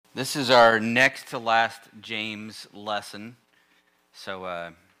This is our next to last James lesson.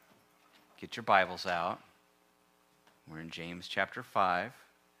 So get your Bibles out. We're in James chapter 5.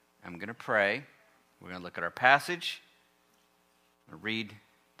 I'm going to pray. We're going to look at our passage. We'll read,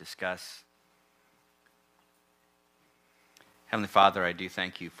 discuss. Heavenly Father, I do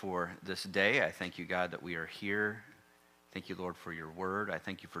thank you for this day. I thank you, God, that we are here. Thank you, Lord, for your word. I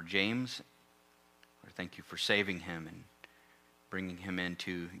thank you for James. Lord, thank you for saving him and bringing him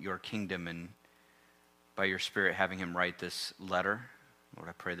into your kingdom, and by your Spirit having him write this letter. Lord,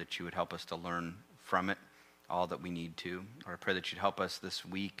 I pray that you would help us to learn from it all that we need to. Lord, I pray that you'd help us this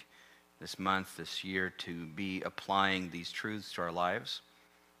week, this month, this year to be applying these truths to our lives.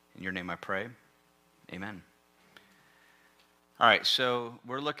 In your name I pray. Amen. All right, so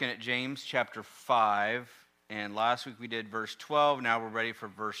we're looking at James chapter 5, and last week we did verse 12. Now we're ready for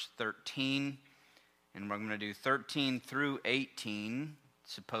verse 13. And we're going to do 13 through 18,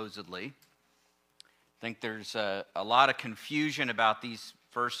 supposedly. I think there's a lot of confusion about these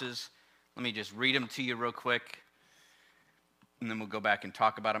verses. Let me just read them to you real quick, and then we'll go back and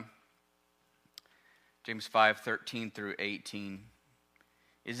talk about them. James 5, 13 through 18.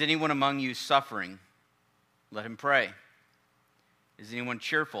 Is anyone among you suffering? Let him pray. Is anyone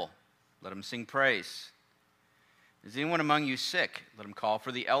cheerful? Let him sing praise. Is anyone among you sick? Let him call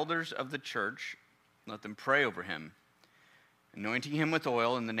for the elders of the church. Let them pray over him, anointing him with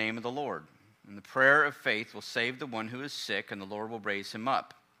oil in the name of the Lord. And the prayer of faith will save the one who is sick, and the Lord will raise him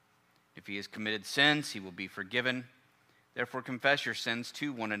up. If he has committed sins, he will be forgiven. Therefore confess your sins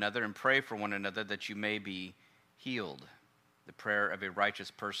to one another and pray for one another that you may be healed. The prayer of a righteous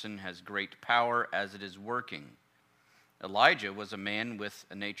person has great power as it is working. Elijah was a man with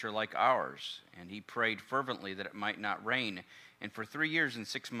a nature like ours, and he prayed fervently that it might not rain. And for 3 years and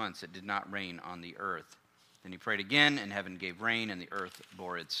 6 months it did not rain on the earth. Then he prayed again, and heaven gave rain, and the earth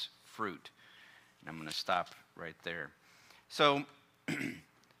bore its fruit. And I'm going to stop right there. So,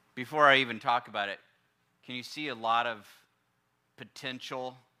 before I even talk about it, can you see a lot of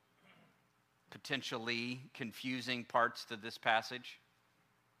potentially confusing parts to this passage?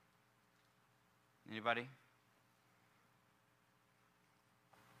 Anybody?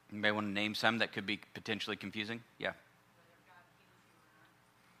 Anybody want to name some that could be potentially confusing? Yeah.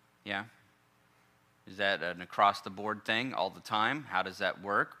 Yeah. Is that an across-the-board thing all the time? How does that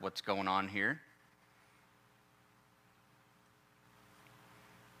work? What's going on here?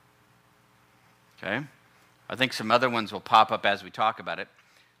 Okay. I think some other ones will pop up as we talk about it.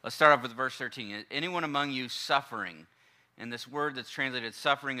 Let's start off with verse 13. Is anyone among you suffering? And this word that's translated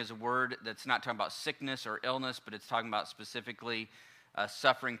suffering is a word that's not talking about sickness or illness, but it's talking about specifically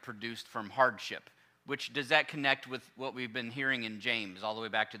suffering produced from hardship. Which, does that connect with what we've been hearing in James all the way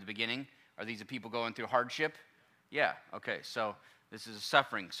back to the beginning? Are these the people going through hardship? Yeah, okay, so this is a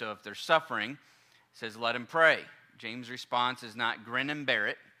suffering. So if they're suffering, it says let him pray. James' response is not grin and bear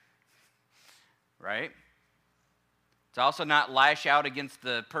it, right? It's also not lash out against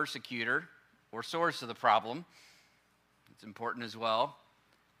the persecutor or source of the problem. It's important as well.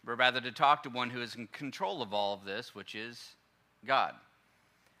 But rather to talk to one who is in control of all of this, which is God.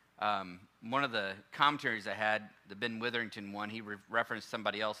 One of the commentaries I had, the Ben Witherington one, he referenced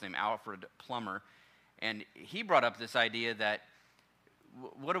somebody else named Alfred Plummer, and he brought up this idea that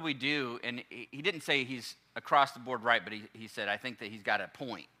what do we do? And he didn't say he's across the board right, but he said, I think that he's got a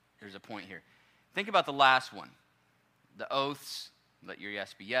point. There's a point here. Think about the last one, the oaths, let your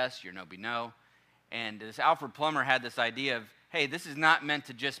yes be yes, your no be no. And this Alfred Plummer had this idea of, hey, this is not meant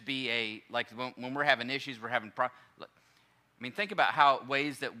to just be like when we're having issues, we're having problems. I mean, think about how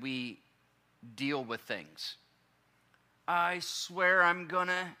ways that we deal with things. I swear I'm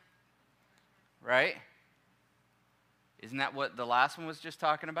gonna, right? Isn't that what the last one was just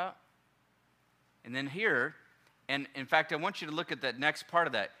talking about? And then here, and in fact, I want you to look at that next part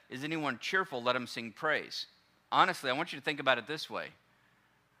of that. Is anyone cheerful? Let him sing praise. Honestly, I want you to think about it this way.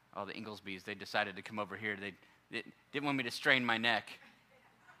 Oh, the Inglesbys, they decided to come over here. They didn't want me to strain my neck.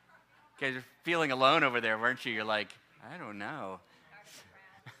 You guys are feeling alone over there, weren't you? You're like, I don't know.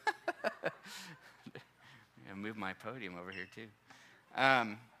 I move my podium over here too.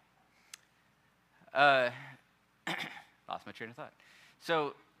 Lost my train of thought.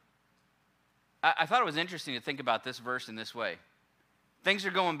 So I thought it was interesting to think about this verse in this way. Things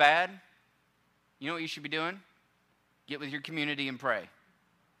are going bad. You know what you should be doing? Get with your community and pray.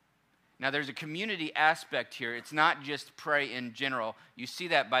 Now, there's a community aspect here. It's not just pray in general. You see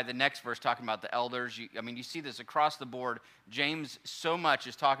that by the next verse talking about the elders. You see this across the board. James so much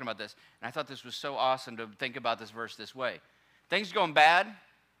is talking about this. And I thought this was so awesome to think about this verse this way. Things going bad,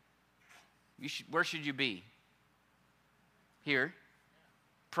 where should you be? Here.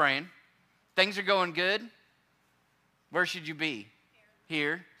 Praying. Things are going good. Where should you be?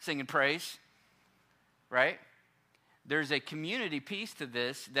 Here, singing praise. Right? There's a community piece to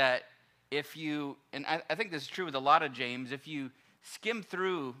this that if you, and I think this is true with a lot of James, if you skim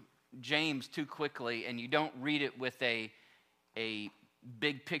through James too quickly and you don't read it with a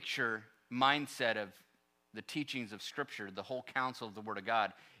big picture mindset of the teachings of Scripture, the whole counsel of the Word of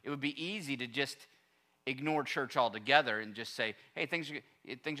God, it would be easy to just ignore church altogether and just say, hey, things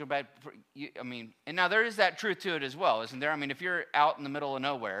are bad. I mean, and now there is that truth to it as well, isn't there? I mean, if you're out in the middle of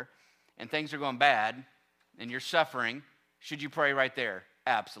nowhere and things are going bad and you're suffering, should you pray right there?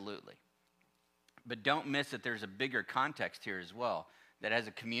 Absolutely. But don't miss that there's a bigger context here as well, that as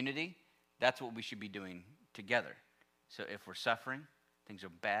a community, that's what we should be doing together. So if we're suffering, things are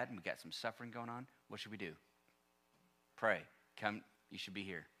bad, and we got some suffering going on, what should we do? Pray. Come, you should be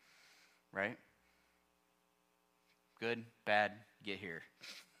here. Right? Good, bad, get here.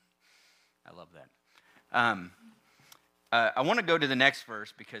 I love that. I want to go to the next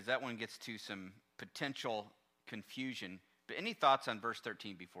verse because that one gets to some potential confusion. But any thoughts on verse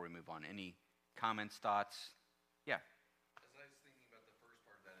 13 before we move on? Any comments, thoughts? Yeah. As I was thinking about the first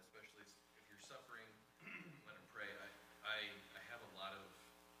part of that, especially if you're suffering, let him pray. I have a lot of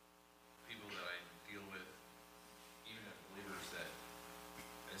people that I deal with, even as believers, that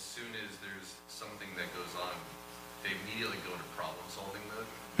as soon as there's something that goes on, they immediately go into problem-solving mode.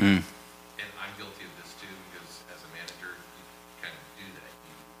 And I'm guilty of this too, because as a manager, you kind of do that.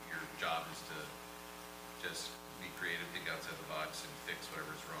 Your job is to just be creative, think outside the box, and fix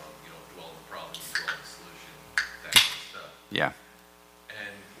whatever's wrong. You don't dwell on the problem, you dwell on the solution, that kind of stuff. Yeah.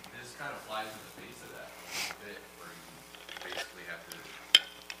 And this kind of flies in the face of that a little bit, where you basically have to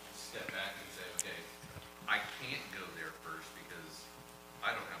step back and say, okay, I can't go there first because I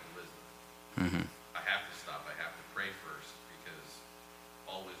don't have the wisdom. Mm-hmm. I have to stop. I have to pray first because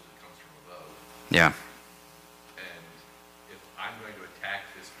all wisdom comes from above. Yeah. And if I'm going to attack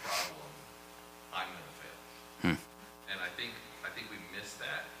this problem, I'm going to fail. And I think we miss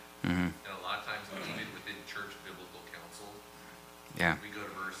that. And a lot of times, even within church biblical counsel, Yeah. we go to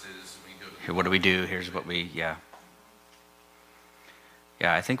verses, we go to... Here, what do we do? Here's what we, yeah.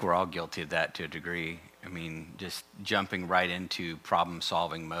 Yeah, I think we're all guilty of that to a degree. I mean, just jumping right into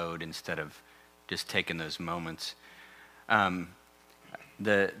problem-solving mode instead of just taking those moments.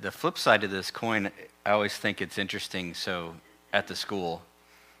 The flip side of this coin, I always think it's interesting. So at the school,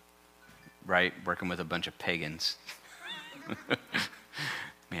 right, working with a bunch of pagans.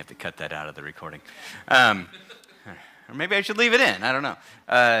 May have to cut that out of the recording. Or maybe I should leave it in. I don't know.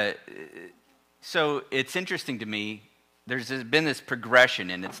 So it's interesting to me. There's been this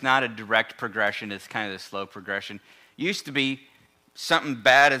progression, and it's not a direct progression. It's kind of a slow progression. Used to be something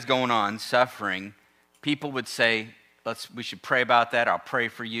bad is going on, suffering. People would say, we should pray about that. I'll pray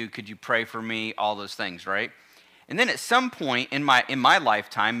for you. Could you pray for me? All those things, right? And then at some point in my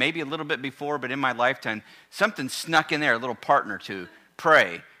lifetime, maybe a little bit before, but in my lifetime, something snuck in there, a little partner to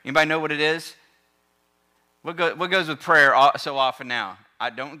pray. Anybody know what it is? What goes with prayer so often now? I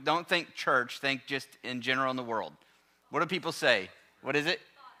don't think church, think just in general in the world. What do people say? What is it?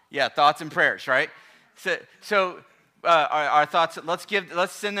 Yeah, thoughts and prayers, right? So our thoughts,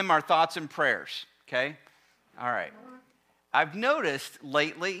 let's send them our thoughts and prayers, okay? All right. I've noticed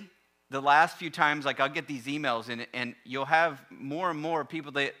lately, the last few times, like I'll get these emails and you'll have more and more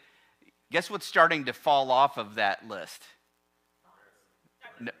people that, guess what's starting to fall off of that list?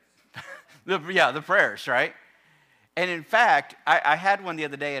 The prayers, right? And in fact, I had one the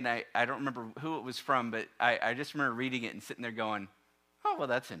other day, and I don't remember who it was from, but I just remember reading it and sitting there going, oh, well,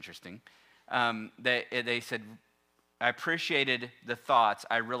 that's interesting. They said, I appreciated the thoughts.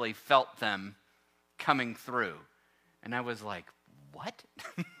 I really felt them coming through. And I was like, what?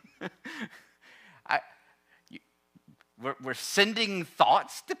 We're sending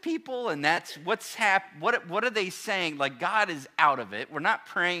thoughts to people, and that's what's what are they saying? Like, God is out of it. We're not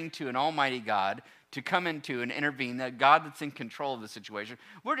praying to an almighty God to come into and intervene, that God that's in control of the situation.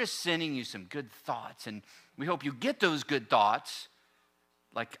 We're just sending you some good thoughts, and we hope you get those good thoughts.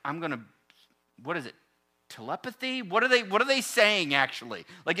 Like, what is it? Telepathy? What are they saying, actually?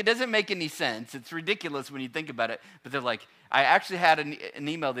 Like, it doesn't make any sense. It's ridiculous when you think about it. But they're like, I actually had an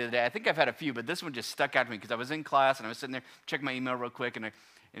email the other day. I think I've had a few, but this one just stuck out to me because I was in class and I was sitting there, checking my email real quick, and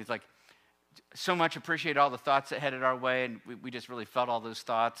it's like, so much appreciate all the thoughts that headed our way, and we just really felt all those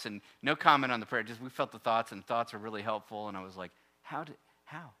thoughts, and no comment on the prayer, just we felt the thoughts, and thoughts are really helpful. And I was like, how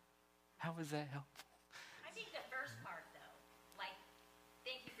was that helpful? I think the first part, though, like,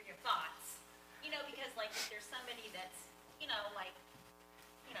 thank you for your thoughts, because like if there's somebody that's, I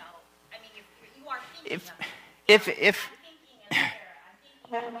mean, you are thinking of it. If I'm thinking of prayer, I'm thinking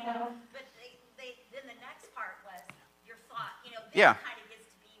But then the next part was your thought. Then Yeah. it kind of gets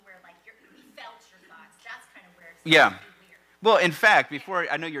to be where like you felt your thoughts. That's kind of where it's Yeah. weird. Well, in fact, before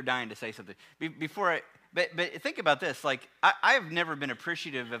I know you're dying to say something. But think about this. Like I've never been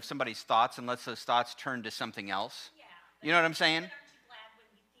appreciative of somebody's thoughts unless those thoughts turn to something else. Yeah. You know what I'm saying? But aren't you glad when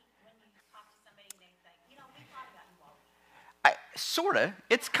you talk to somebody and they say, we thought about you all week. Sorta.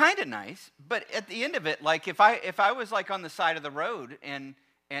 It's kind of nice, but at the end of it, like if I was like on the side of the road and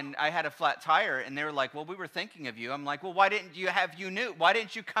I had a flat tire and they were like, "Well, we were thinking of you." I'm like, "Well, why didn't Why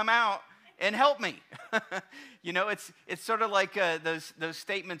didn't you come out and help me?" It's sort of like those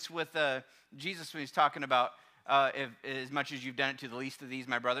statements with Jesus when he's talking about if, as much as you've done it to the least of these,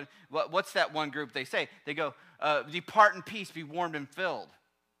 my brother. What's that one group they say? They go, "Depart in peace, be warmed and filled,"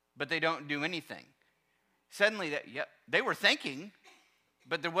 but they don't do anything. Suddenly, they were thinking,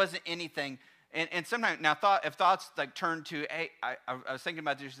 but there wasn't anything. And sometimes now if thoughts like turn to, hey, I was thinking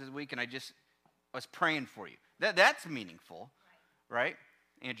about this week, and I just was praying for you. That's meaningful, right?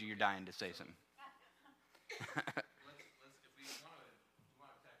 Andrew, you're dying to say something. Let's if we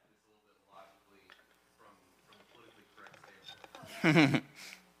want to tackle this a little bit logically from a politically correct standpoint.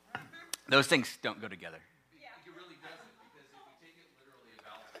 Those things don't go together. It really doesn't, because if you take it literally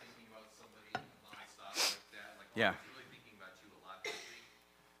about thinking about somebody nonstop like that, like Yeah. I was really thinking about you a lot this week.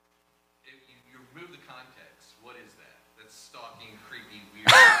 If you remove the context, what is that? That's stalking, creepy,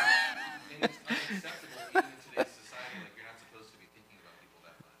 weird, and it's unacceptable even in today's society. Like you're not supposed to be thinking about people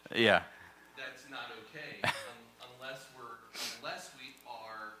that much. Yeah. That's not okay unless we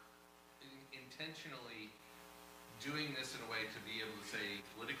are intentionally doing this in a way to be able to say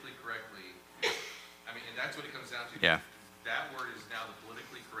politically correctly. I mean, and that's what it comes down to. Yeah. That word is now the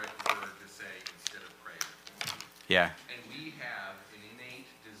politically correct word to say instead of prayer. Yeah. And we have an innate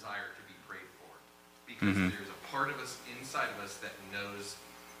desire to be prayed for because there's a part of us inside of us that knows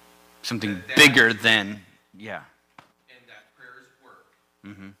Something that bigger than, yeah. and that prayers work.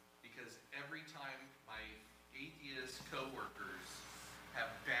 Mm-hmm. Because every time my atheist coworkers have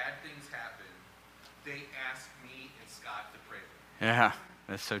bad things happen, they ask me and Scott to pray for them. Yeah,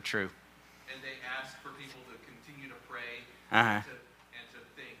 that's so true. And they ask for people to continue to pray Uh-huh. and to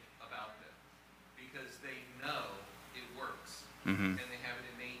think about them. Because they know it works. Mm-hmm. And they have an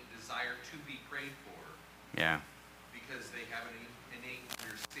innate desire to be prayed for. Yeah. Because they have an innate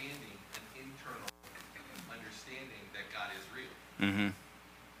understanding, an internal understanding that God is real. Mm-hmm.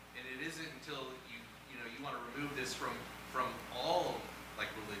 And it isn't until you want to remove this from all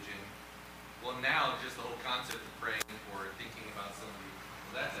like religion. Well, now just the whole concept of praying or thinking about somebody,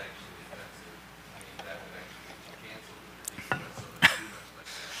 well, that's actually offensive. I mean, that would actually get you canceled if you're thinking about somebody too much like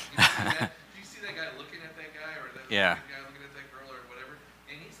that. Do you see that guy looking at that guy, or that guy looking at that girl, or whatever?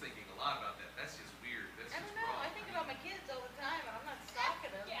 And he's thinking a lot about that. That's just weird. That's I just don't know. wrong. I think about my kids all the time, and I'm not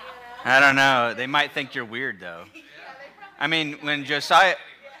stalking them. Yeah. I don't know. They might think you're weird, though. Yeah, they probably I mean, when Josiah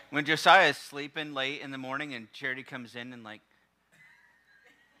is sleeping late in the morning and Charity comes in and like,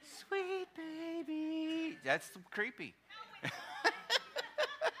 sweet baby, that's creepy.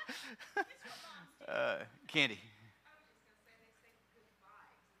 Candy.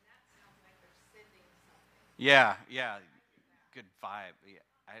 Yeah, good vibe. Yeah,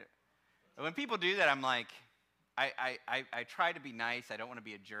 when people do that, I'm like, I try to be nice. I don't want to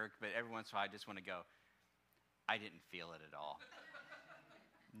be a jerk, but every once in a while, I just want to go, I didn't feel it at all.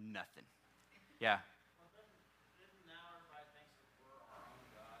 Nothing. Yeah.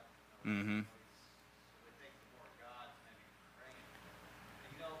 Mm-hmm.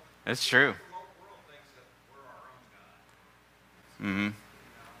 That's true.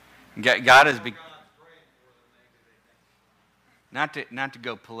 Mm-hmm. God has been. Not to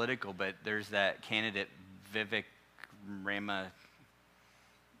go political, but there's that candidate Vivek Ramaswamy.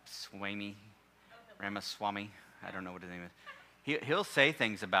 I don't know what his name is. He'll say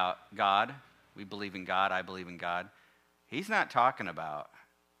things about God. We believe in God. I believe in God. He's not talking about.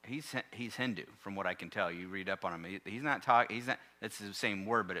 He's Hindu, from what I can tell. You read up on him. He's not talking. He's not. It's the same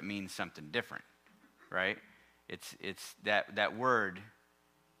word, but it means something different, right? It's that word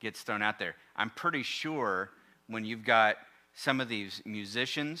gets thrown out there. I'm pretty sure when you've got some of these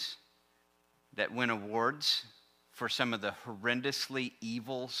musicians that win awards for some of the horrendously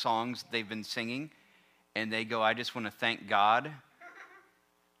evil songs they've been singing, and they go, I just want to thank God.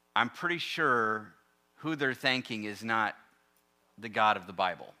 I'm pretty sure who they're thanking is not the God of the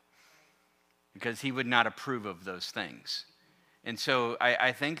Bible, because he would not approve of those things. And so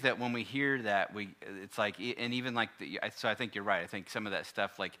I think that when we hear that, it's like, and even like, so I think you're right. I think some of that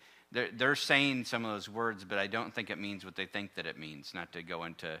stuff, like, they're saying some of those words, but I don't think it means what they think that it means, not to go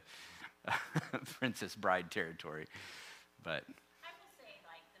into Princess Bride territory. But I will say,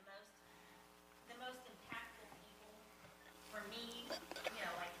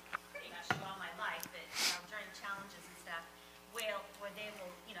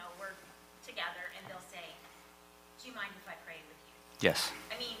 Yes.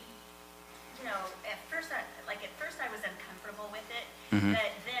 I mean, at first I was uncomfortable with it, Mhm.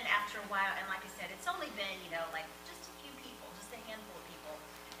 but then after a while, and like I said, it's only been, like just a few people, just a handful of people.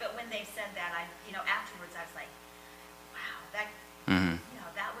 But when they said that, afterwards I was like, wow, Mhm.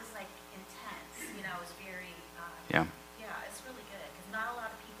 that was like intense. It was very, Yeah. yeah, it's really good because not a lot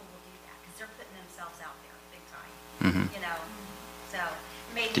of people will do that because they're putting themselves out there big time. Mhm. So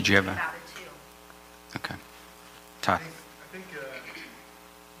maybe Did you have think a- about it too. Okay. I Todd. think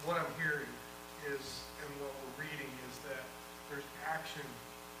what I'm hearing is, and what we're reading is that there's action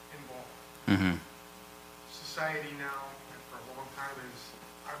involved. Mhm. Society now, and for a long time,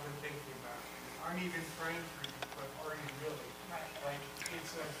 I've been thinking about, I'm even praying for you, but are you really? Like,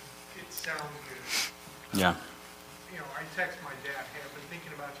 it sounds good. Yeah. I text my dad, hey, I've been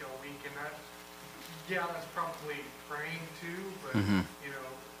thinking about you all week, and that's probably praying too, but, Mhm.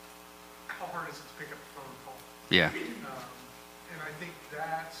 how hard is it to pick up the phone and call? Yeah. And I think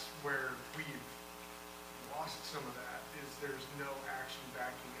that's where we've lost some of that, is there's no action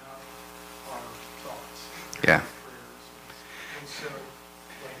backing up our thoughts. and Yeah. our prayers. And so,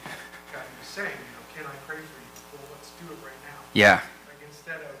 like God was saying, can I pray for you? Well, let's do it right now. Yeah. Like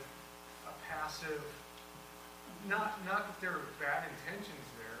instead of a passive, not that there are bad intentions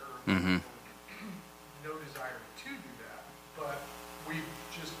there, Mhm. or no desire to do that, but we've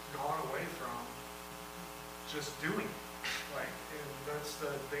just gone away from just doing it. And that's the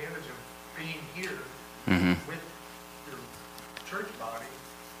advantage of being here Mhm. with your church body,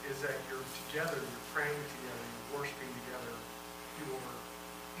 is that you're together, you're praying together, you're worshiping together, you're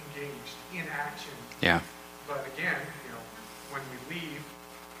engaged in action. Yeah. But again, when we leave,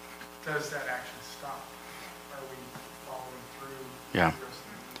 does that action stop? Are we following through Yeah. the rest of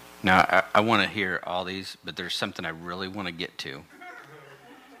the week? Now, I want to hear all these, but there's something I really want to get to,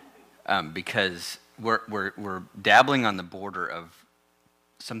 because we're dabbling on the border of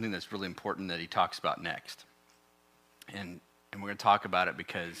something that's really important that he talks about next, and we're going to talk about it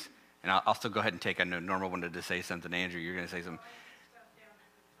because, and I'll still go ahead and take. I know Norma wanted to say something. Andrew, you're going to say something. Stuff down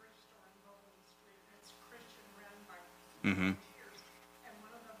at the thrift store in Bowling Street, and it's Christian run by Mhm. volunteers. And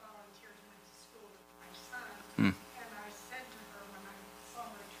one of the volunteers went to school with my son. Mm. And I said to her when I saw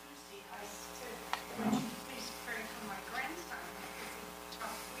her Tuesday, I said, would you please pray for my grandson? It's a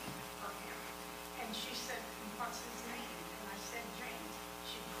tough week for him. And she said, what's his name? And I said, James.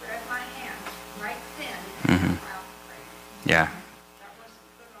 She grabbed my hand right then and Mhm. out prayed. Yeah. That wasn't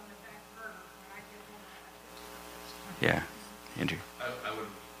put on the back burner when I get home. I have to do this. Yeah. Andrew. I would,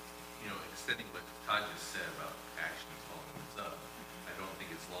 extending what Todd just said about actions following this up, I don't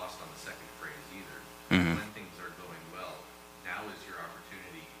think it's lost on the second phrase either. Mhm. When things are going well, now is your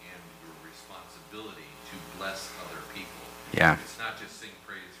opportunity and your responsibility to bless other people. Yeah. It's not just sing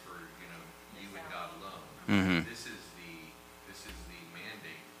praise for, you and God alone. Mhm. This is the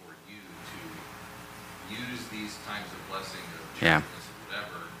mandate for you to use these times of blessing, of Yeah. gentleness, or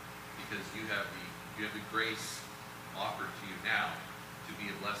whatever, because you have the grace offered to you now to be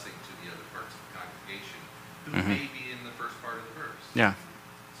a blessing to the other parts of the congregation who Mhm. may be in the first part of the verse. Yeah.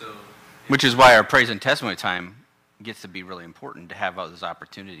 So, Which is why our praise and testimony time gets to be really important, to have those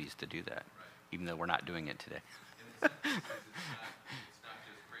opportunities to do that, even though we're not doing it today. and it's not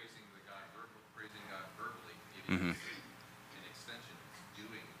just praising God verbally. It is Mhm. an extension. It's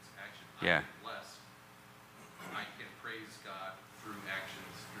doing. It's action. Yeah. I can bless. I can praise God through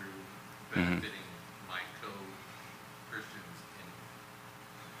actions, through Mhm. benefiting my co-Christians in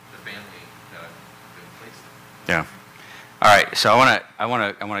the family that I've been placed in. Yeah. All right. So I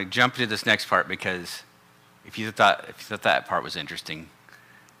want to jump to this next part, because if you thought that part was interesting,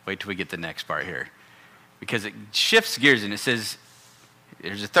 wait till we get the next part here, because it shifts gears and it says,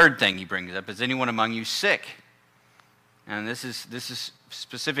 there's a third thing he brings up: is anyone among you sick? And this is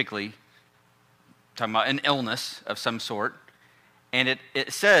specifically talking about an illness of some sort, and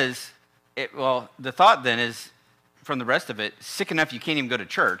it says the thought then is, from the rest of it, sick enough you can't even go to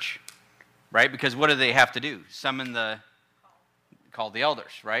church, right? Because what do they have to do? Call the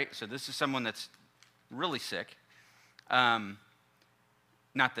elders, right? So this is someone that's really sick. Not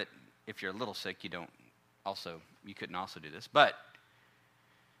that if you're a little sick, you couldn't also do this. But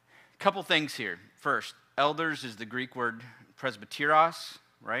a couple things here. First, elders is the Greek word presbyteros,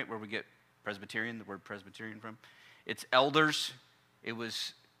 right? Where we get Presbyterian, the word Presbyterian from. It's elders. It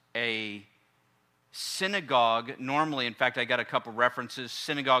was a synagogue, normally, in fact, I got a couple references,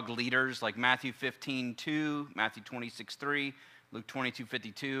 synagogue leaders like Matthew 15:2, Matthew 26:3, Luke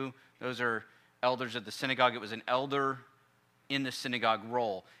 22:52. Those are elders of the synagogue. It was an elder in the synagogue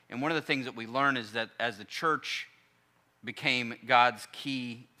role. And one of the things that we learn is that as the church became God's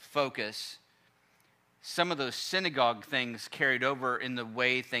key focus, some of those synagogue things carried over in the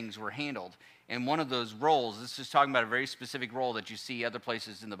way things were handled. And one of those roles, this is talking about a very specific role that you see other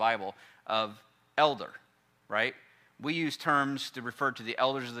places in the Bible, of elder, right? We use terms to refer to the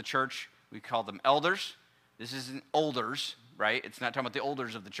elders of the church. We call them elders. This isn't olders, right? It's not talking about the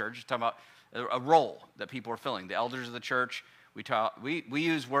elders of the church. It's talking about a role that people are filling. The elders of the church, we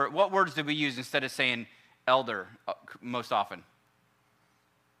use what words did we use instead of saying elder most often?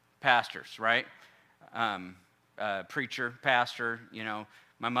 Pastors, right? Preacher, pastor, you know.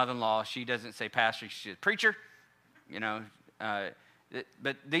 My mother-in-law, she doesn't say pastor, she says preacher, you know.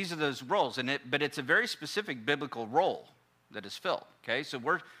 But these are those roles, but it's a very specific biblical role that is filled, okay? So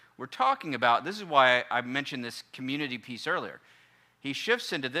we're talking about, this is why I mentioned this community piece earlier. He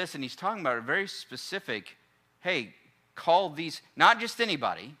shifts into this, and he's talking about a very specific, hey, call these, not just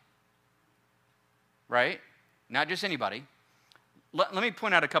anybody, right? Not just anybody. Let me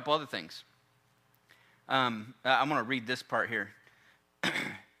point out a couple other things. I'm going to read this part here.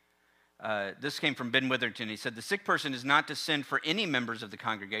 This came from Ben Witherington. He said, the sick person is not to send for any members of the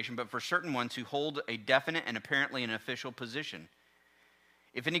congregation, but for certain ones who hold a definite and apparently an official position.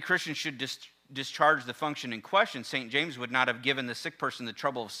 If any Christian should discharge the function in question, St. James would not have given the sick person the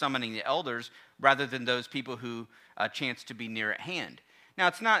trouble of summoning the elders rather than those people who chance to be near at hand. Now,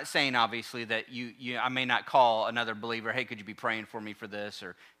 it's not saying, obviously, that I may not call another believer, hey, could you be praying for me for this?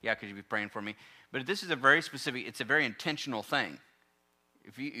 Or, yeah, could you be praying for me? But this is a very specific, it's a very intentional thing.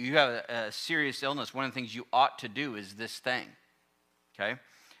 If you have a serious illness, one of the things you ought to do is this thing, okay?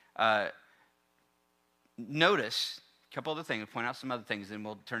 Notice a couple other things, point out some other things, then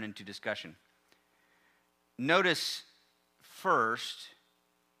we'll turn into discussion. Notice first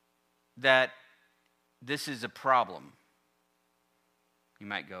that this is a problem. You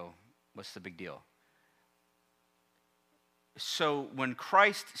might go, what's the big deal? So when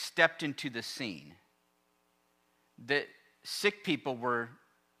Christ stepped into the scene, the sick people were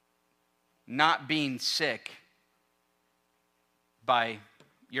not being sick by,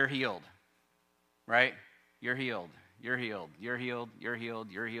 you're healed, right? You're healed, you're healed, you're healed, you're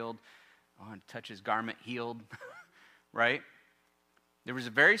healed, you're healed. Oh, and touch his garment, healed, right? There was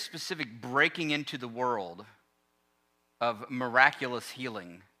a very specific breaking into the world of miraculous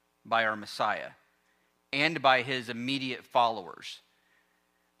healing by our Messiah and by his immediate followers.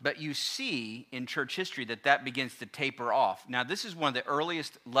 But you see in church history that begins to taper off. Now, this is one of the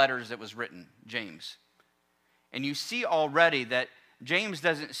earliest letters that was written, James. And you see already that James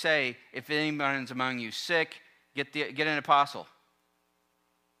doesn't say, if anyone's among you sick, get an apostle,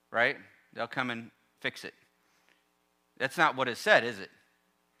 right? They'll come and fix it. That's not what it said, is it?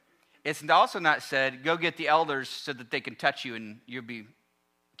 It's also not said, go get the elders so that they can touch you and you'll be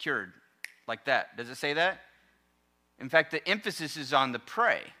cured like that. Does it say that? In fact, the emphasis is on the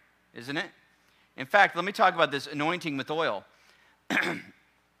pray, isn't it? In fact, let me talk about this anointing with oil.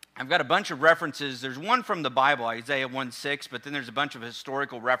 I've got a bunch of references. There's one from the Bible, Isaiah 1:6, but then there's a bunch of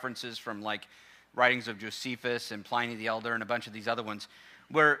historical references from like writings of Josephus and Pliny the Elder and a bunch of these other ones,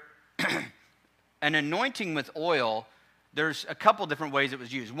 where an anointing with oil, there's a couple different ways it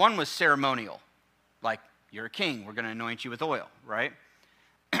was used. One was ceremonial, like you're a king, we're going to anoint you with oil, right?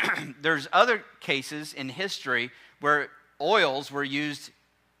 There's other cases in history where oils were used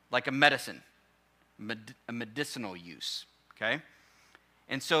like a medicine, a medicinal use, okay?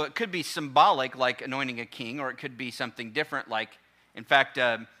 And so it could be symbolic, like anointing a king, or it could be something different, like, in fact,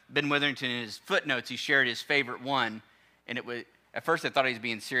 Ben Witherington, in his footnotes, he shared his favorite one, and it was, at first I thought he was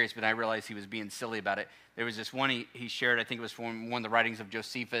being serious, but I realized he was being silly about it. There was this one he shared, I think it was from one of the writings of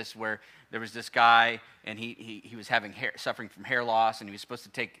Josephus, where there was this guy, and he was suffering from hair loss, and he was supposed to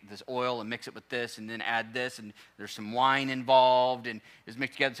take this oil and mix it with this, and then add this, and there's some wine involved, and it was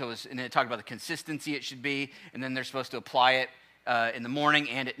mixed together, and then it talked about the consistency it should be, and then they're supposed to apply it in the morning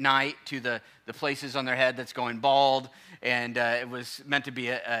and at night to the places on their head that's going bald, and it was meant to be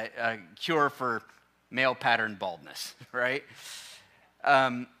a cure for male pattern baldness, right?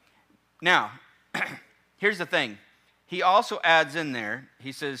 Now, here's the thing. He also adds in there,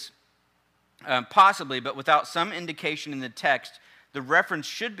 he says, possibly, but without some indication in the text, the reference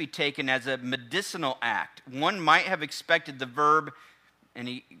should be taken as a medicinal act. One might have expected the verb, and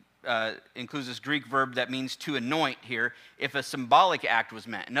he includes this Greek verb that means to anoint here, if a symbolic act was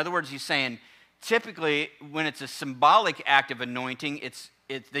meant. In other words, he's saying, typically, when it's a symbolic act of anointing,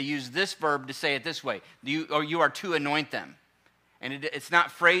 they use this verb to say it this way, you are to anoint them. And it's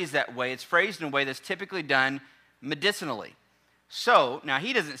not phrased that way. It's phrased in a way that's typically done medicinally. So, now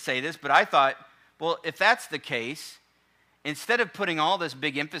he doesn't say this, but I thought, well, if that's the case, instead of putting all this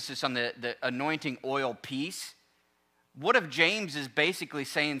big emphasis on the anointing oil piece, what if James is basically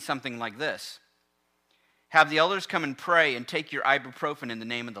saying something like this? have the elders come and pray and take your ibuprofen in the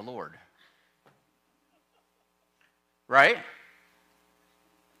name of the Lord. Right?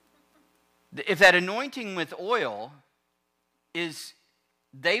 If that anointing with oil is,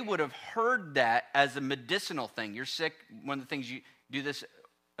 they would have heard that as a medicinal thing. You're sick, one of the things you do this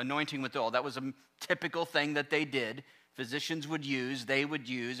anointing with oil. That was a typical thing that they did. Physicians would use, they would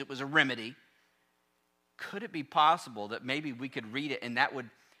use. It was a remedy. Could it be possible that maybe we could read it and that would,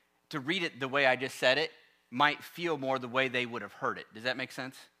 to read it the way I just said it, might feel more the way they would have heard it? Does that make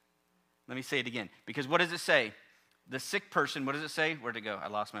sense? Let me say it again. Because what does it say? The sick person, what does it say? Where'd it go? I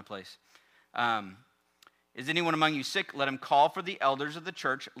lost my place. Is anyone among you sick? Let him call for the elders of the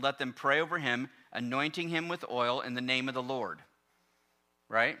church. Let them pray over him, anointing him with oil in the name of the Lord.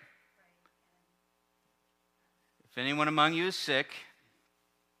 Right? If anyone among you is sick,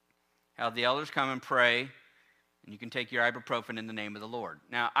 have the elders come and pray, and you can take your ibuprofen in the name of the Lord.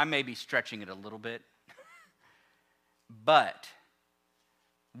 Now, I may be stretching it a little bit, but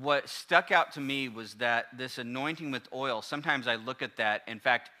what stuck out to me was that this anointing with oil, sometimes I look at that. In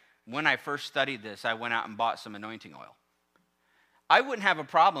fact, when I first studied this, I went out and bought some anointing oil. I wouldn't have a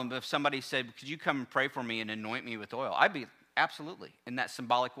problem if somebody said, could you come and pray for me and anoint me with oil? I'd be absolutely in that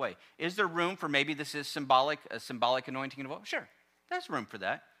symbolic way. Is there room for maybe this is symbolic, a symbolic anointing of oil? Sure, there's room for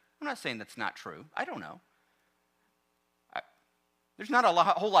that. I'm not saying that's not true. I don't know. There's not a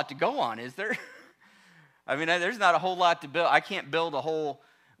whole lot to go on, is there? I mean, there's not a whole lot to build. I can't build a whole,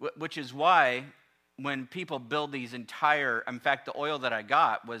 which is why when people build these entire, in fact, the oil that I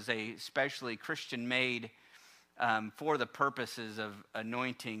got was a specially Christian-made for the purposes of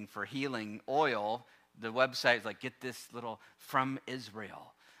anointing for healing oil. The website is like, get this little from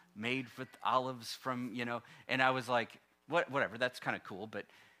Israel, made with olives from, and I was like, whatever, that's kind of cool, but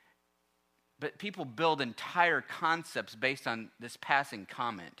people build entire concepts based on this passing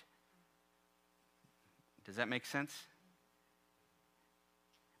comment. Does that make sense?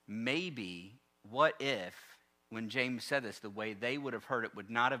 Maybe, what if, when James said this, the way they would have heard it would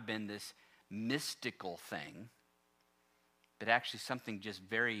not have been this mystical thing, but actually something just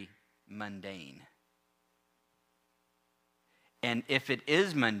very mundane. And if it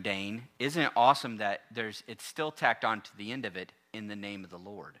is mundane, isn't it awesome that it's still tacked on to the end of it, in the name of the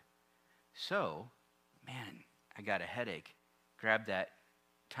Lord? So, man, I got a headache. Grab that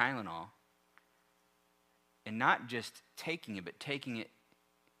Tylenol, and not just taking it, but taking it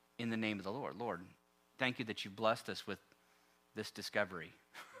in the name of the Lord. Lord, thank you that you've blessed us with this discovery.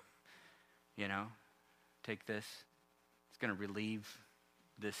 Take this. It's going to relieve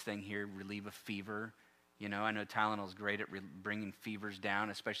this thing here, relieve a fever. I know Tylenol's great at bringing fevers down,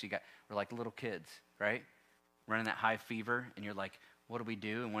 especially we're like little kids, right? Running that high fever, and you're like, what do we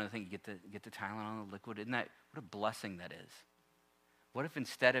do? And one of the things, you get the Tylenol, the liquid. Isn't that, what a blessing that is? What if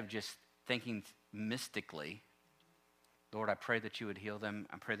instead of just thinking mystically, Lord, I pray that you would heal them.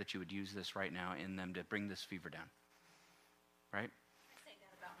 I pray that you would use this right now in them to bring this fever down. Right? I say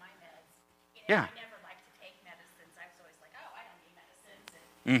that about my meds. Yeah. I never liked to take medicines. I was always like, oh, I don't need medicines.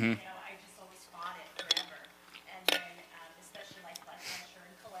 And, I just always fought it forever. And then, especially like blood pressure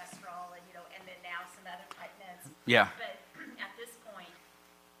and cholesterol and, and then now some other type meds. Yeah. But at this point,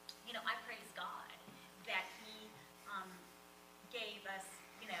 I praise God that he gave us,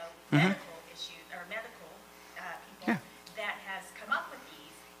 medical issues or medical people that has come up with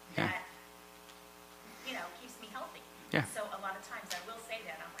these that, keeps me healthy. Yeah. So a lot of times I will say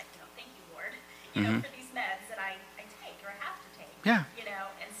that. I'm like, thank you, Lord, for these meds that I take or have to take. Yeah.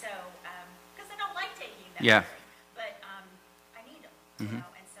 And so, because I don't like taking them. Yeah. But I need them,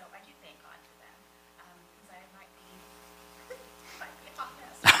 and so I do thank God for them. Because I might be a hot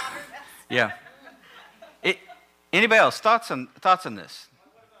mess, a hotter mess. Yeah. Anybody else? Thoughts on this?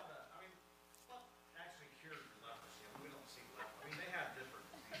 What actually cured leprosy? We don't see leprosy. They had different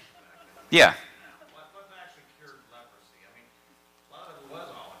diseases back then. Yeah. What actually cured leprosy? A lot of it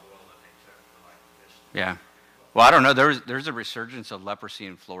was olive oil that they took for conditioning. Yeah. Well, I don't know. There's a resurgence of leprosy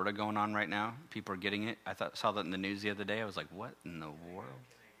in Florida going on right now. People are getting it. Saw that in the news the other day. I was like, what in the world?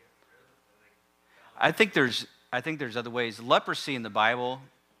 I think there's other ways. Leprosy in the Bible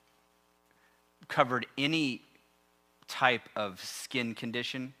covered any type of skin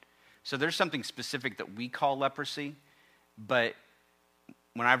condition. So there's something specific that we call leprosy, but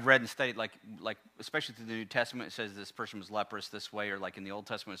when I've read and studied, like especially through the New Testament, it says this person was leprous this way, or like in the Old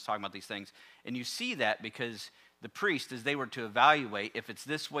Testament, it's talking about these things. And you see that because the priest, as they were to evaluate, if it's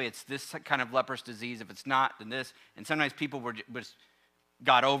this way, it's this kind of leprous disease. If it's not, then this. And sometimes people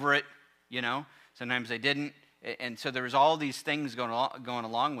got over it, Sometimes they didn't. And so there was all these things going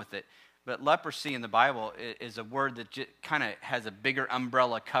along with it. But leprosy in the Bible is a word that kind of has a bigger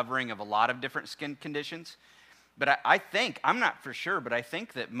umbrella covering of a lot of different skin conditions. But I think, I'm not for sure, but I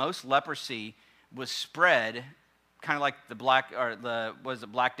think that most leprosy was spread kind of like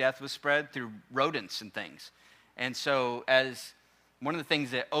Black Death was spread through rodents and things. And so as one of the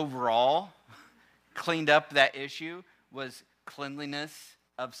things that overall cleaned up that issue was cleanliness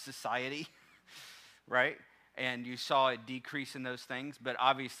of society, right? And you saw a decrease in those things. But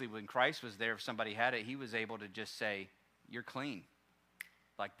obviously when Christ was there, if somebody had it, he was able to just say, you're clean,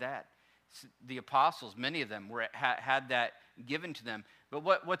 like that. The apostles, many of them, had that given to them.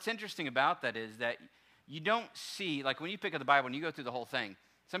 But what's interesting about that is that you don't see, like when you pick up the Bible and you go through the whole thing,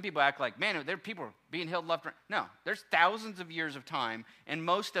 some people act like, man, there are people being healed left and right. No, there's thousands of years of time, and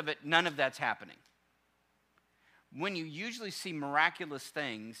most of it, none of that's happening. When you usually see miraculous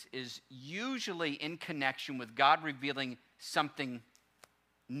things is usually in connection with God revealing something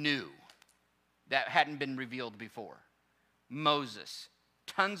new that hadn't been revealed before. Moses,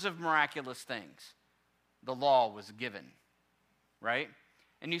 tons of miraculous things. The law was given, right?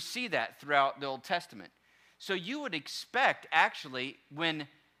 And you see that throughout the Old Testament. So you would expect, actually, when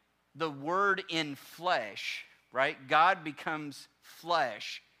the Word in flesh, right, God becomes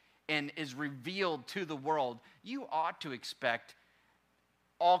flesh and is revealed to the world, you ought to expect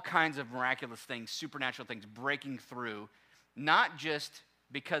all kinds of miraculous things, supernatural things breaking through, not just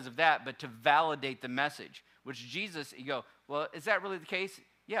because of that, but to validate the message, which Jesus, you go, well, is that really the case?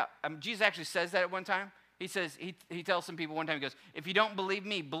 Yeah, Jesus actually says that at one time. He says, he tells some people one time, he goes, if you don't believe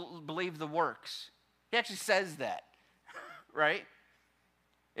me, believe the works. He actually says that, right?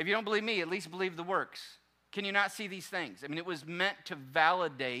 If you don't believe me, at least believe the works. Can you not see these things? I mean, it was meant to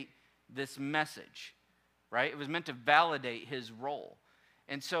validate this message, right? It was meant to validate his role.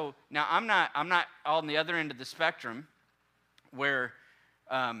 And so now I'm not on the other end of the spectrum where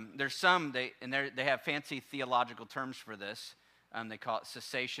there's some, they have fancy theological terms for this. They call it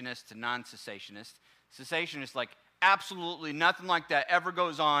cessationist and non-cessationist. Cessationist, like absolutely nothing like that ever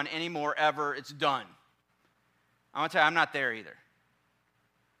goes on anymore, ever. It's done. I'm going to tell you, I'm not there either.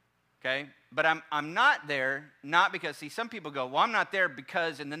 Okay? But I'm not there, not because, see, some people go, well, I'm not there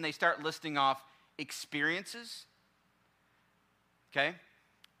because, and then they start listing off experiences. Okay?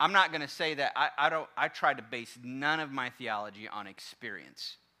 I'm not going to say that. I try to base none of my theology on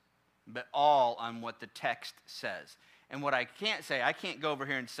experience, but all on what the text says. And what I can't say, I can't go over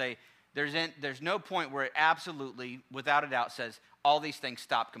here and say, there's no point where it absolutely, without a doubt, says all these things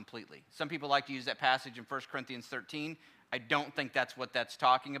stop completely. Some people like to use that passage in 1 Corinthians 13. I don't think that's what that's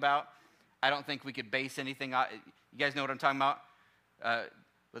talking about. I don't think we could base anything on. You guys know what I'm talking about?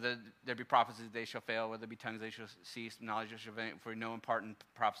 Whether there be prophecies, they shall fail. Whether there be tongues, they shall cease. Knowledge shall fail. For no in part and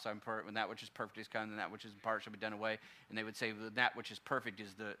prophesy in part. When that which is perfect is come, and that which is in part shall be done away. And they would say that which is perfect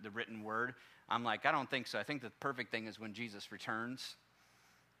is the written word. I'm like, I don't think so. I think the perfect thing is when Jesus returns,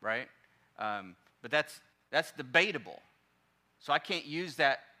 right? But that's debatable. So I can't use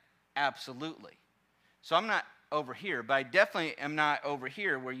that absolutely. So I'm not over here, but I definitely am not over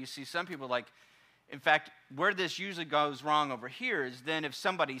here where you see some people like, in fact, where this usually goes wrong over here is then if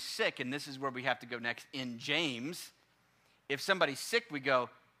somebody's sick, and this is where we have to go next in James, if somebody's sick, we go,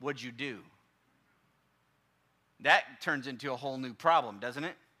 what'd you do? That turns into a whole new problem, doesn't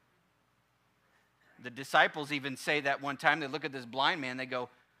it? The disciples even say that one time. They look at this blind man, they go,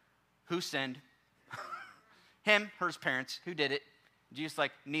 who sinned? Him, her parents. Who did it? Jesus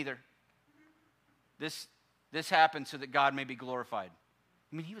like, neither. This happened so that God may be glorified.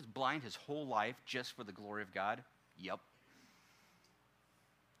 I mean, he was blind his whole life just for the glory of God? Yep.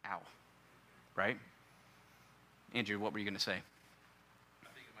 Ow. Right? Andrew, what were you going to say? I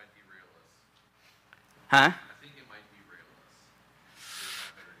think it might derail us. Huh? I think it might derail us.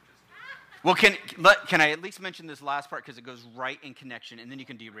 It might better just do it. Well, can I at least mention this last part because it goes right in connection, and then you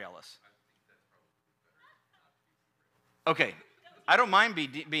can derail us. Okay. I don't mind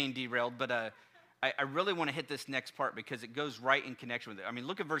being derailed, but I really want to hit this next part because it goes right in connection with it. I mean,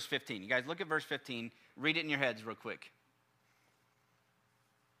 look at verse 15. You guys, look at verse 15. Read it in your heads real quick.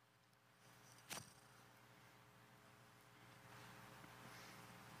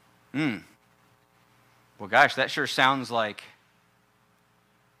 Well, gosh, that sure sounds like...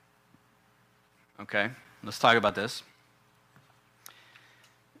 Okay, let's talk about this.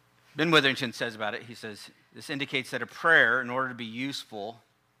 Ben Witherington says about it, he says, this indicates that a prayer, in order to be useful,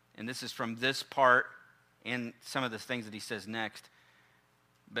 and this is from this part and some of the things that he says next,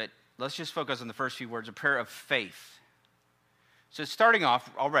 but let's just focus on the first few words, a prayer of faith. So starting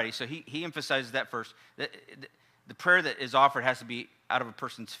off already, so he emphasizes that first, that the prayer that is offered has to be out of a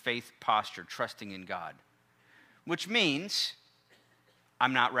person's faith posture, trusting in God, which means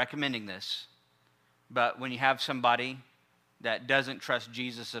I'm not recommending this, but when you have somebody that doesn't trust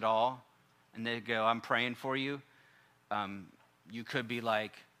Jesus at all, and they go, I'm praying for you, you could be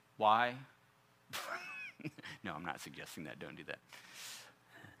like, why? No, I'm not suggesting that. Don't do that.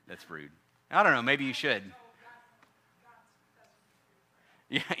 That's rude. I don't know. Maybe you should.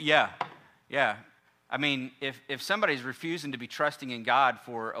 Yeah. I mean, if somebody's refusing to be trusting in God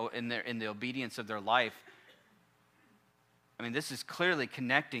in the obedience of their life, I mean, this is clearly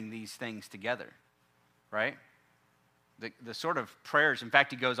connecting these things together, right? The sort of prayers. In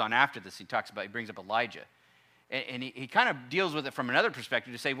fact, he goes on after this. He brings up Elijah. And he kind of deals with it from another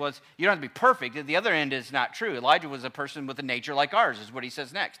perspective to say, well, you don't have to be perfect. The other end is not true. Elijah was a person with a nature like ours, is what he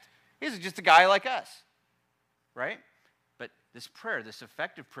says next. He's just a guy like us, right? But this prayer, this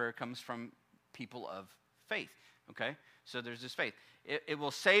effective prayer, comes from people of faith, okay? So there's this faith. It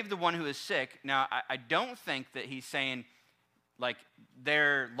will save the one who is sick. Now, I don't think that he's saying, like,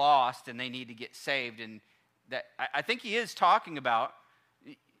 they're lost and they need to get saved. And that I think he is talking about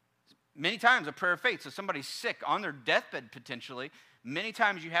many times a prayer of faith. So somebody's sick on their deathbed potentially. Many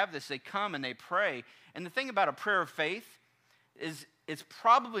times you have this. They come and they pray. And the thing about a prayer of faith is it's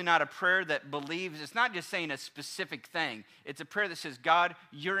probably not a prayer that believes. It's not just saying a specific thing. It's a prayer that says, God,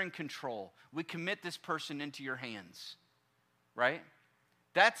 you're in control. We commit this person into your hands. Right?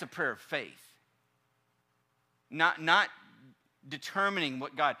 That's a prayer of faith. Not determining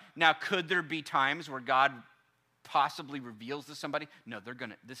what God. Now, could there be times where God possibly reveals to somebody, no,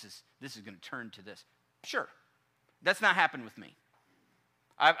 this is gonna turn to this? Sure. That's not happened with me.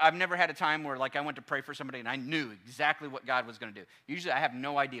 I've never had a time where, like, I went to pray for somebody and I knew exactly what God was going to do. Usually I have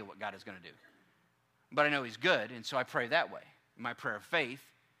no idea what God is going to do. But I know he's good, and so I pray that way. My prayer of faith.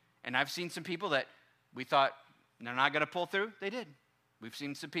 And I've seen some people that we thought they're not going to pull through. They did. We've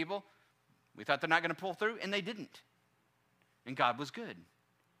seen some people we thought they're not going to pull through, and they didn't. And God was good.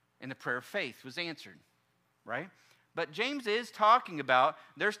 And the prayer of faith was answered. Right? But James is talking about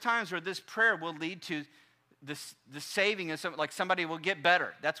there's times where this prayer will lead to the saving of somebody will get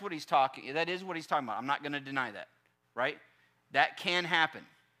better. That is what he's talking about. I'm not going to deny that, right? That can happen.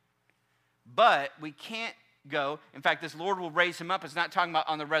 But we can't go, in fact, this Lord will raise him up. It's not talking about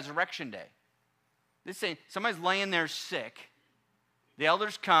on the resurrection day. This is saying somebody's laying there sick. The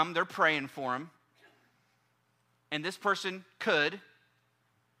elders come, they're praying for him. And this person could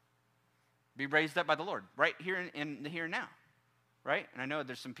be raised up by the Lord right here in the here and now. Right? And I know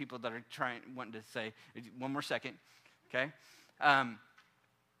there's some people that are wanting to say, one more second, okay?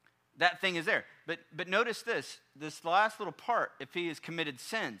 That thing is there. But notice this last little part, if he has committed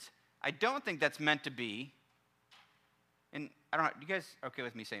sins, I don't think that's meant to be, and I don't know, you guys okay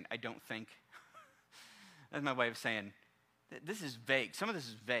with me saying, I don't think? That's my way of saying, this is vague. Some of this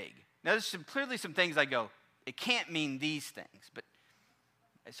is vague. Now, there's clearly some things I go, it can't mean these things, but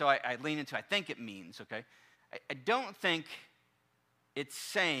so I lean into, I think it means, okay? I don't think it's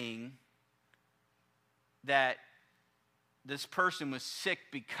saying that this person was sick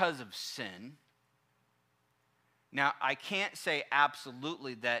because of sin. Now, I can't say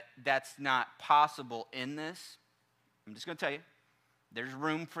absolutely that that's not possible in this. I'm just going to tell you, there's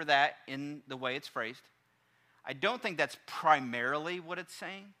room for that in the way it's phrased. I don't think that's primarily what it's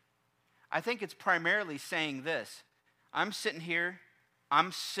saying. I think it's primarily saying this. I'm sitting here,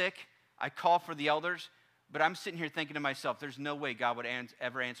 I'm sick, I call for the elders, but I'm sitting here thinking to myself, there's no way God would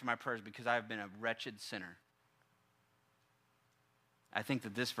ever answer my prayers because I have been a wretched sinner. I think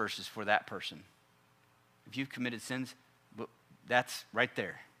that this verse is for that person. If you've committed sins, that's right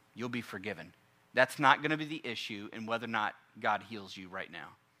there. You'll be forgiven. That's not going to be the issue in whether or not God heals you right now.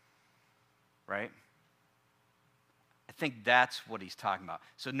 Right? I think that's what he's talking about.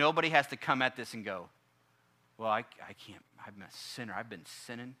 So nobody has to come at this and go, well, I can't, I'm a sinner. I've been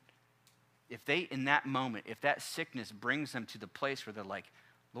sinning. If they, in that moment, if that sickness brings them to the place where they're like,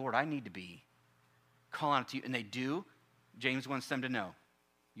 Lord, I need to be calling out to you, and they do, James wants them to know,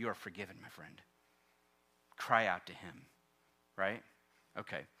 you are forgiven, my friend. Cry out to him, right?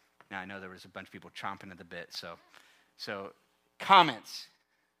 Okay. Now, I know there was a bunch of people chomping at the bit, so comments.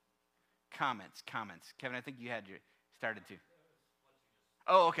 Kevin, I think you had started to.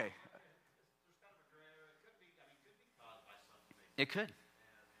 Oh, okay. It could.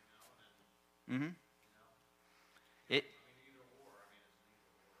 Mm-hmm.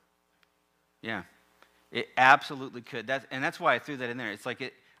 Yeah, it absolutely could. That's why I threw that in there. It's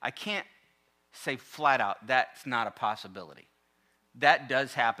like I can't say flat out that's not a possibility. That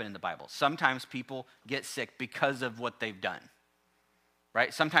does happen in the Bible. Sometimes people get sick because of what they've done,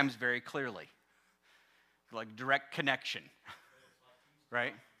 right? Sometimes very clearly, like direct connection,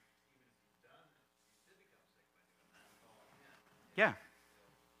 right? Yeah.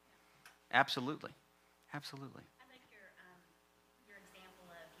 Absolutely. Absolutely. I like your example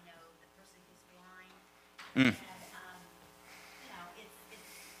of, the person who's blind. Mm. And,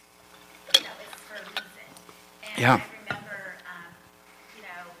 it's for a reason. And Yeah. I remember,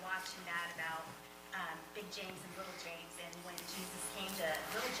 watching that about Big James and Little James, and when Jesus came to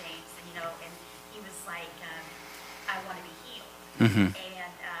Little James, and he was like, I want to be healed. Mm-hmm.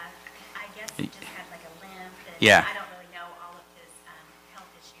 And I guess he just had like a limp, and Yeah. I don't really know all of his health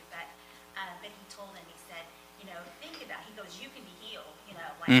issue, but he told him, he said, think about, he goes, you can be healed,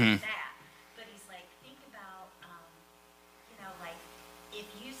 like Mhm. that. But he's like, think about, like, if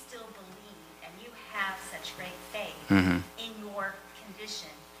you still believe and you have such great faith Mhm. in your condition,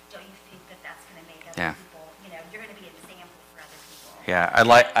 don't you think that that's going to make other Yeah. people, you're going to be an example for other people? Yeah, I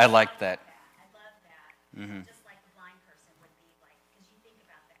like that. I love that. Mhm. Just like a blind person would be like, because you think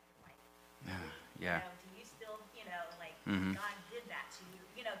about that, you're like, Yeah. do you still, like, Mhm. God did that to you?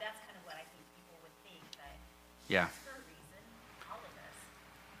 That's kind of what I think people would think, but Yeah. for a reason, all of us.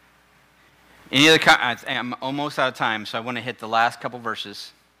 Any other I'm almost out of time, so I want to hit the last couple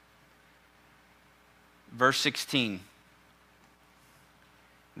verses. Verse 16.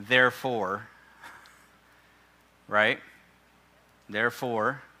 Therefore, right?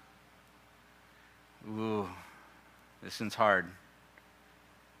 Therefore, ooh, this one's hard.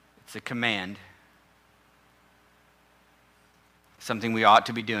 It's a command. Something we ought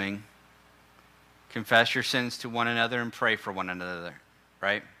to be doing. Confess your sins to one another and pray for one another,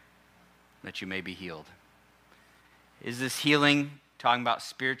 right? That you may be healed. Is this healing talking about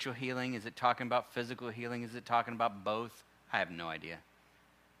spiritual healing? Is it talking about physical healing? Is it talking about both? I have no idea.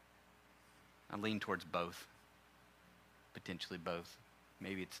 I lean towards both. Potentially both.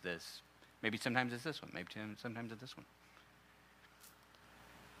 Maybe it's this. Maybe sometimes it's this one. Maybe sometimes it's this one.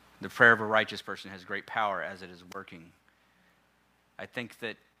 The prayer of a righteous person has great power as it is working. I think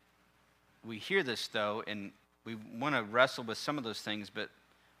that we hear this, though, and we want to wrestle with some of those things, but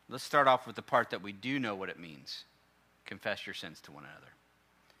let's start off with the part that we do know what it means. Confess your sins to one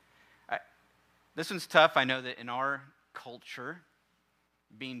another. This one's tough. I know that in our culture,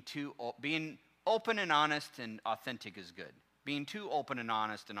 being open and honest and authentic is good. Being too open and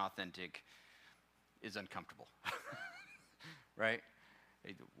honest and authentic is uncomfortable. Right?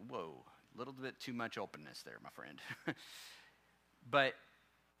 Whoa, a little bit too much openness there, my friend. But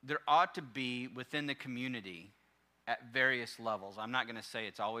there ought to be within the community at various levels. I'm not going to say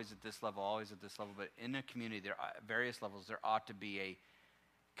it's always at this level, always at this level, but in a community, there are various levels, there ought to be a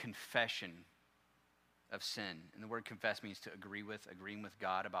confession of sin. And the word confess means to agreeing with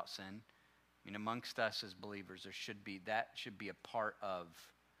God about sin. I mean, amongst us as believers, that should be a part of.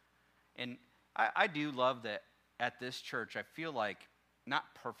 And I do love that at this church, I feel like,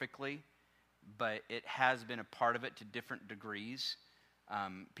 not perfectly, but it has been a part of it to different degrees.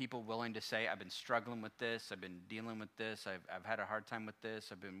 People willing to say, I've been struggling with this, I've been dealing with this, I've had a hard time with this,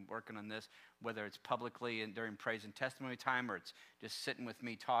 I've been working on this, whether it's publicly and during praise and testimony time or it's just sitting with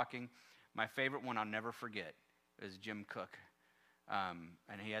me talking. My favorite one I'll never forget is Jim Cook.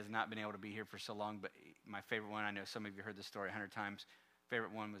 And he has not been able to be here for so long, but my favorite one, I know some of you heard this story 100 times,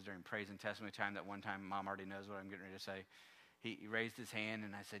 favorite one was during praise and testimony time. That one time, Mom already knows what I'm getting ready to say. He raised his hand,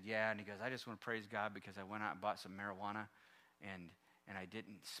 and I said, yeah, and he goes, I just want to praise God because I went out and bought some marijuana, and I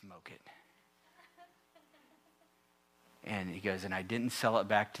didn't smoke it. And he goes, and I didn't sell it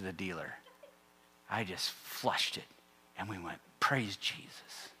back to the dealer. I just flushed it, and we went, praise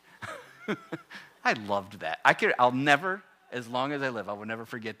Jesus. I loved that. I'll never, as long as I live, I will never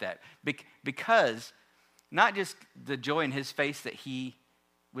forget that. Because not just the joy in his face that he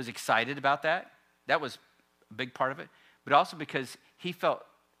was excited about that was a big part of it, but also because he felt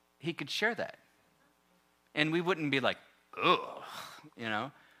he could share that. And we wouldn't be like, ugh,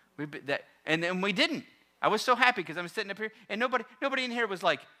 and then we didn't. I was so happy because I'm sitting up here, and nobody in here was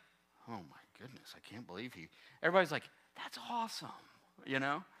like, oh my goodness, I can't believe he. Everybody's like, that's awesome,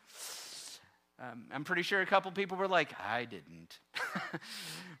 I'm pretty sure a couple people were like, I didn't.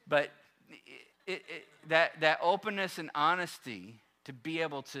 But that openness and honesty to be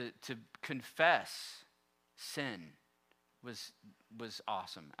able to confess sin was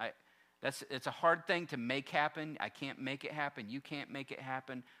awesome. It's a hard thing to make happen. I can't make it happen. You can't make it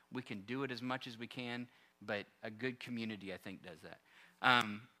happen. We can do it as much as we can, but a good community, I think, does that.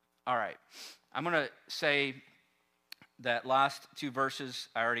 All right. I'm going to say that last two verses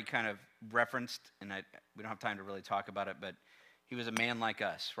I already kind of referenced, and we don't have time to really talk about it, but he was a man like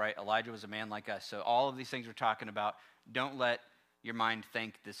us, right? Elijah was a man like us. So all of these things we're talking about, don't let your mind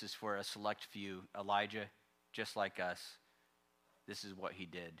think this is for a select few. Elijah, just like us, this is what he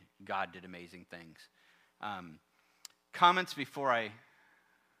did. God did amazing things. Comments before I... Have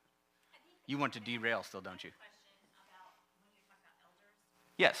You want to derail still, don't you? Question about when you're talking about elders.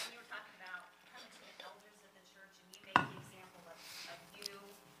 Yes. When you were talking about coming to the elders of the church, and you made the example of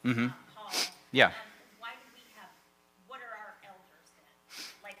you, Paul. Yeah. Why do we have, what are our elders then?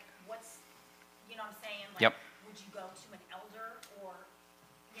 Like, what's, you know what I'm saying? Like, Yep. would you go to an elder or,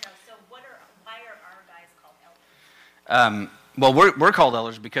 you know, so why are our guys called elders? Well, we're called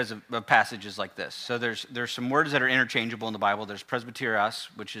elders because of passages like this. So there's some words that are interchangeable in the Bible. There's presbyteros,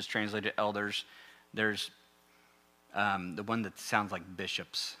 which is translated elders. There's the one that sounds like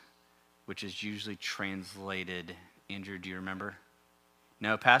bishops, which is usually translated, Andrew, do you remember?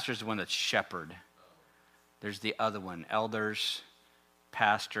 No, pastor is the one that's shepherd. There's the other one, elders,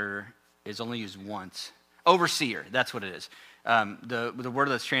 pastor is only used once. Overseer, that's what it is. The word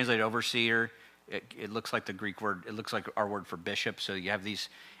that's translated overseer, it looks like the Greek word, it looks like our word for bishop. So you have these,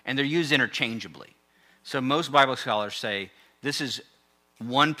 and they're used interchangeably. So most Bible scholars say this is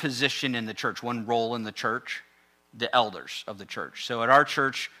one position in the church, one role in the church, the elders of the church. So at our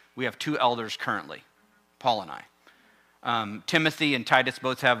church, we have 2 elders currently, Paul and I. Timothy and Titus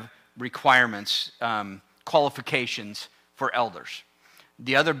both have requirements, qualifications for elders.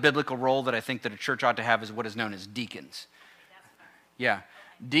 The other biblical role that I think that a church ought to have is what is known as deacons. Yeah.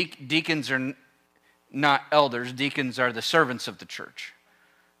 Deacons are not elders. Deacons are the servants of the church.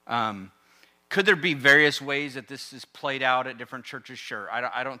 Could there be various ways that this is played out at different churches? Sure.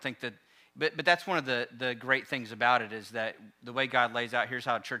 I don't think that, but that's one of the great things about it is that the way God lays out, here's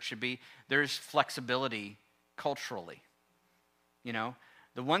how a church should be, there's flexibility culturally. You know,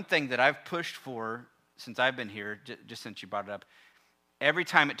 the one thing that I've pushed for since I've been here, just since you brought it up, every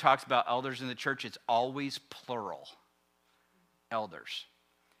time it talks about elders in the church, it's always plural. Elders.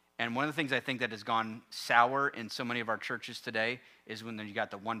 And one of the things I think that has gone sour in so many of our churches today is when you got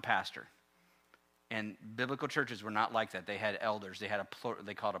the one pastor. And biblical churches were not like that. They had elders. They had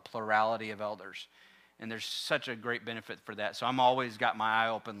they called it a plurality of elders. And there's such a great benefit for that. So I'm always got my eye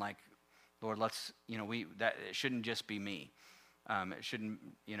open like, Lord, let's, you know, it shouldn't just be me. It shouldn't,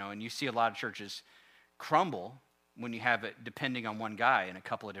 you know, and you see a lot of churches crumble when you have it depending on one guy in a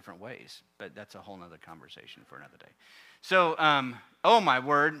couple of different ways. But that's a whole nother conversation for another day. So, oh my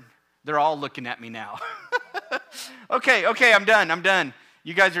word, they're all looking at me now. Okay, I'm done.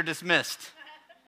 You guys are dismissed.